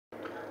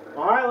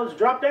let's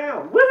drop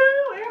down.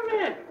 Woohoo,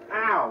 airman!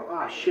 Ow!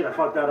 Ah, shit, I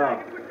fucked that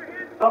up.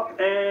 Oh,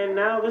 and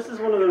now this is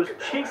one of those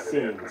chase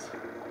scenes.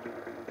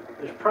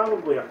 There's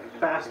probably a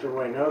faster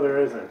way. No, there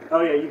isn't.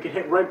 Oh yeah, you can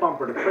hit right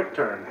bumper to quick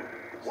turn,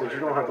 so that you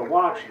don't have to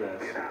watch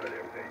this.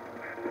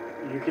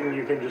 You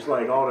can just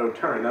like auto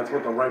turn. That's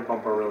what the right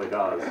bumper really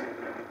does.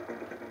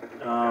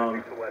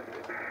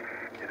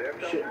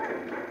 Shit.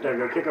 There we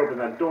go. Kick open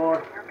that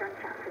door.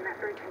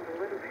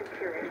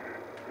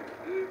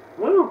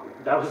 Woo!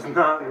 That was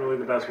not really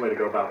the best way to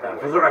go about that,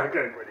 for the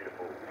record.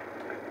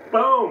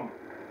 Boom!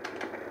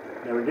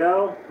 There we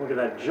go. Look at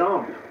that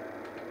jump.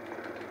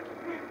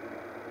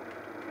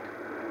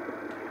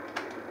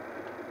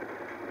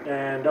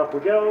 And up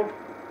we go.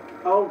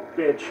 Oh,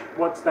 bitch.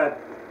 What's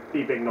that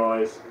beeping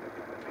noise?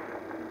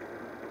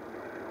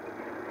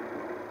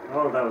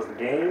 Oh, that was the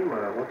game,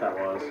 or what that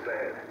was.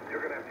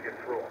 You're gonna have to get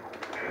through him.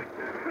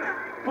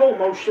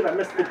 Boom! Oh shit, I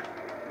missed the...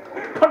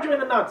 Punch him in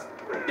the nuts!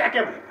 Deck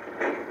him!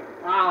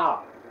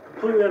 Ah!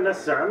 Completely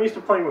unnecessary. I'm used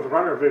to playing with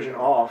runner vision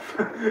off.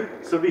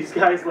 So these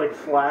guys, like,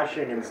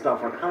 flashing and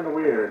stuff are kind of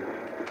weird.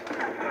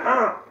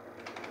 Ah!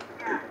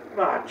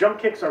 Ah, jump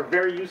kicks are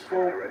very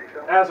useful,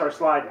 as are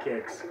slide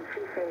kicks.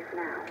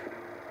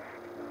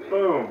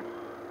 Boom.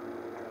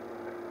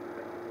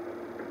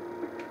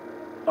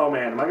 Oh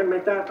man, am I gonna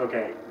make that?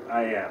 Okay,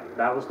 I am.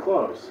 That was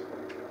close.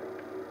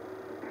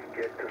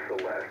 Get to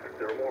Celeste.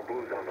 There are more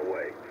blues on the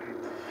way.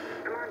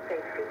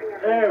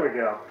 There we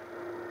go.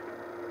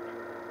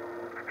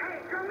 Hey,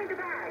 throw me the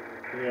bag.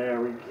 There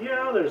we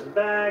go. There's the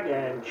bag,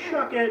 and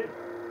chuck it.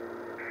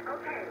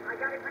 Okay, I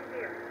got it right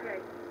here. Okay,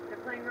 they're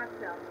playing rough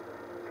cell.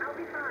 I'll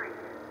be fine.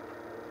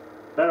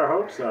 Better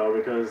hope so,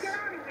 because... Get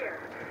out of here.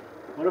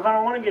 What if I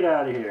don't want to get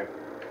out of here?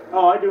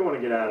 Oh, I do want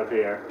to get out of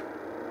here.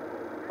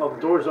 Oh,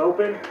 the door's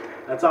open?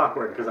 That's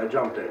awkward, because I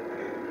jumped it.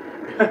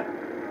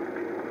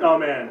 Oh,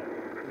 man.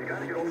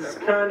 This is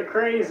kind of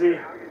crazy.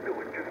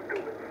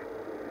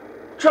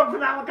 Jump from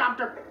the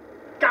helicopter!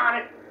 Got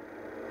it!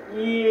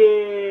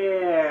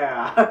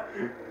 Yeah!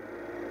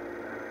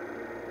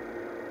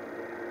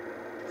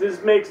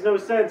 This makes no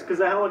sense, because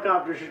the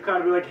helicopter should kind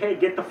of be like, hey,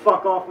 get the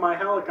fuck off my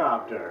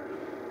helicopter.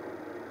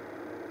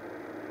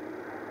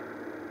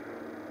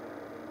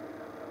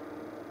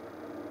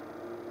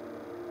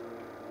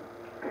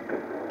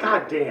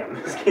 God damn,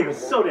 this game is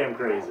so damn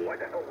crazy. Why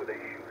the hell were they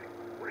shooting?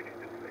 What did you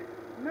do, mate?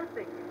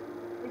 Nothing.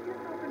 They just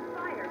opened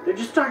fire. They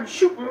just started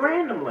shooting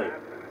randomly.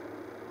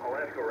 I'll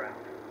ask around.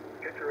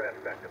 Get your ass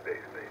back to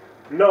base, base.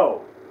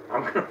 No,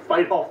 I'm gonna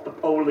fight off the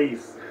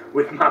police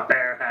with my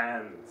bare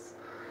hands.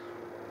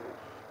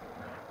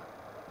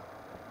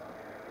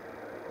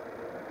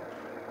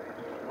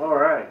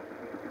 Alright.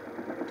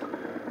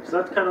 So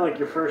that's kind of like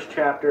your first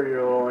chapter,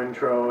 your little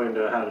intro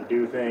into how to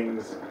do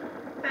things,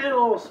 and a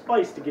little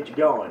spice to get you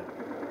going.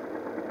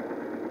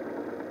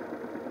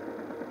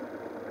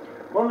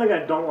 One thing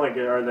I don't like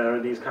are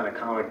these kind of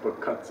comic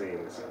book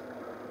cutscenes.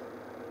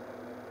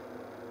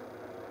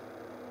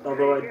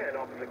 Although I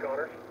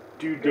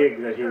do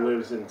dig that he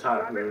lives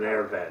inside of an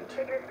air vent.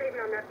 Taking a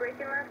statement on that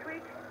break-in last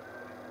week?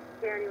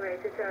 Yeah, anyways,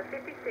 it's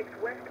 56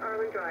 West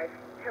Arlen Drive.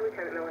 Tell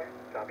Lieutenant Miller.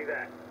 Copy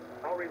that.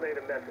 I'll relay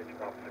the message,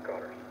 Officer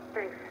Connors.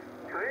 Thanks.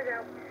 Connor's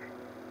out.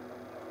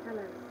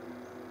 Hello.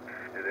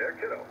 You there,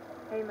 kiddo?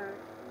 Hey, Mark.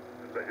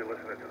 I bet you're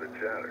listening to the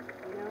chatter.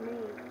 You know me.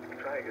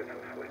 Try and get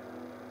some sleep.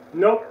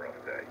 Nope. A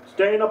rough day.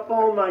 Staying up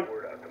all night.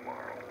 Word out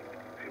tomorrow.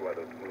 See why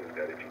those blues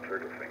got itchy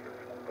trigger fingers.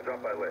 I'll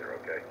drop by later,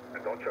 okay?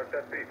 And don't chuck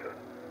that pizza.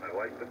 I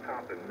like the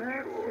toppings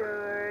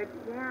Matured.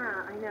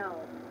 Yeah, I know.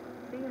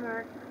 See you,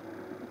 Mark.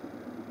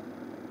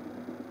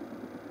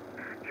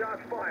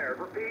 Shots fired.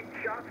 Repeat,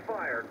 shots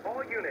fired.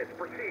 All units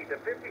proceed to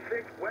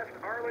 56 West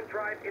Arlen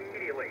Drive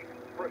immediately.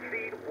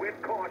 Proceed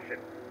with caution.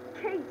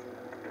 Kate!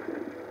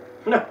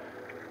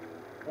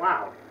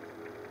 Wow.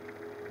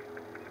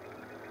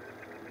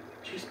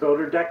 She spilled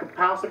her deck of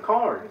house of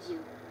cards. Kate,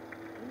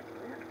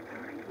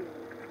 where are you?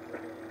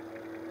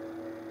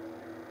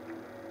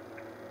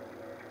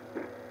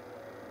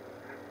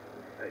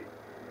 Hey,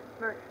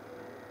 Mark,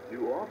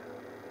 you off?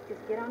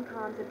 just get on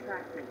comms and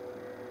track me.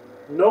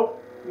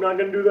 Nope. I'm not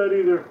gonna do that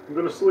either. I'm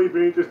gonna sleep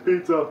and eat this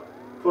pizza.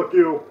 Fuck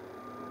you.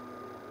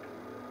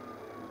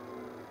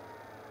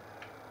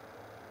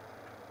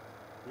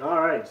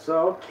 Alright,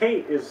 so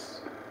Kate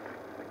is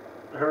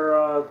her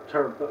Almost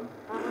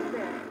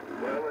there.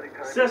 Well,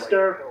 anytime Sister.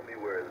 you'd like to tell me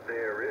where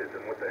there is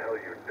and what the hell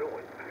you're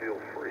doing, feel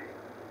free.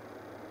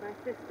 My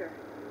sister.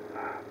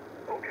 Ah,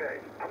 okay.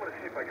 I'm gonna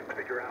see if I can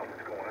figure out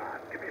what's going on.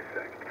 Give me a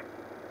second.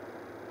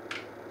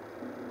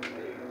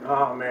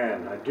 Oh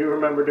man, I do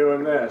remember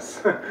doing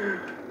this.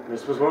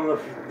 This was one of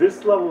the...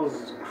 This level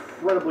is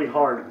incredibly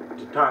hard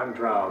to time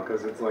trial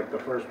because it's like the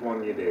first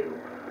one you do.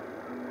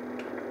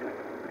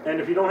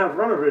 And if you don't have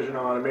runner vision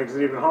on, it makes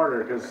it even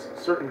harder because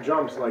certain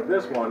jumps like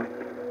this one,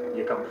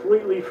 you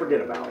completely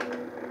forget about.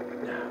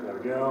 There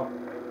we go.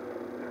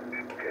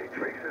 Okay,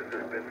 Traces,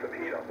 there's been some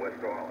heat on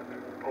West Arlen.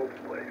 Pope's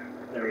place.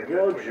 There we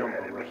go, jump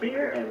over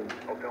here, and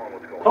I'll tell him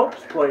what's going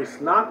Pope's on. place,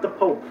 not the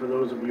Pope, for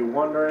those of you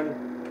wondering.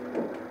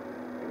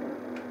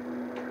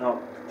 Oh,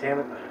 damn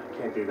it.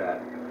 Can't do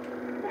that.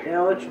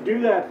 Can't let you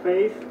do that,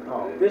 Faith.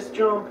 Oh, this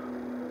jump.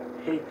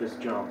 Hate this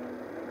jump.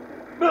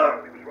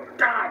 Ugh,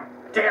 God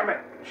damn it.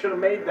 Should have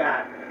made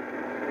that.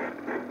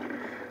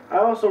 I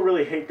also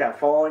really hate that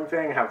falling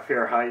thing. I have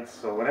fear of heights,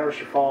 so whenever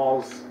she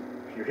falls,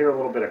 if you hear a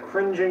little bit of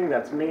cringing,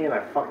 that's me, and I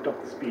fucked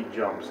up the speed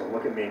jump, so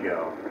look at me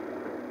go.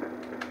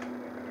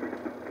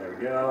 There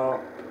we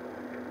go.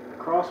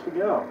 Across we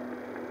go.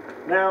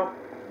 Now,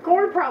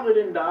 Corey probably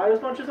didn't die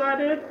as much as I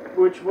did,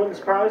 which wouldn't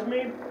surprise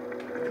me.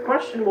 The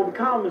question will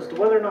become as to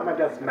whether or not my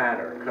deaths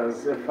matter,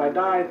 because if I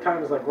die at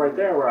times like right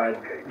there where I,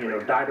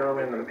 died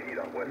early in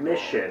the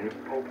mission,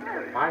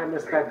 why did I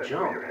miss that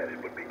jump?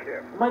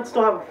 I might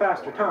still have a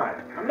faster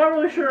time. I'm not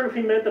really sure if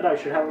he meant that I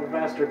should have a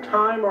faster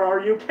time, or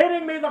are you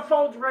kidding me? The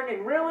phone's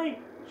ringing, really?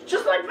 It's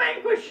just like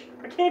Vanquish!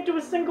 I can't do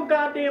a single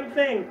goddamn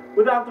thing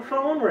without the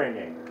phone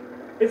ringing.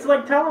 It's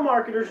like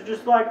telemarketers are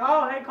just like,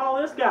 oh, hey, call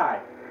this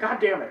guy. God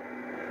damn it.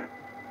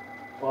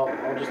 Well,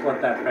 I'll just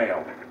let that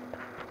fail.